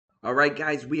Alright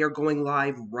guys, we are going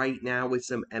live right now with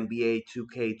some NBA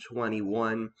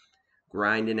 2K21,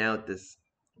 grinding out this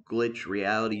glitch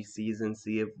reality season,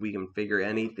 see if we can figure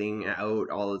anything out,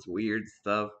 all this weird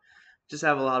stuff. Just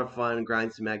have a lot of fun,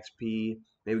 grind some XP,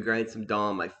 maybe grind some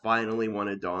Dom. I finally won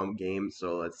a Dom game,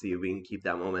 so let's see if we can keep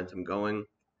that momentum going.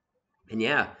 And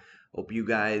yeah, hope you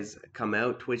guys come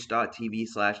out,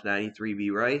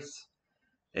 twitch.tv/93brice.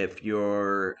 If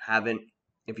you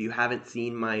haven't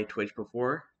seen my Twitch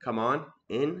before, come on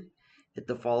in, hit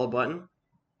the follow button.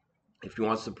 If you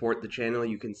want to support the channel,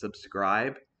 you can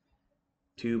subscribe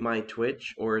to my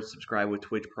Twitch or subscribe with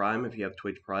Twitch Prime. If you have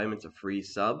Twitch Prime, it's a free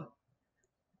sub.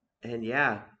 And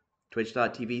yeah,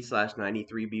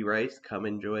 twitch.tv/93brice. Come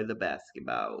enjoy the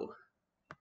basketball.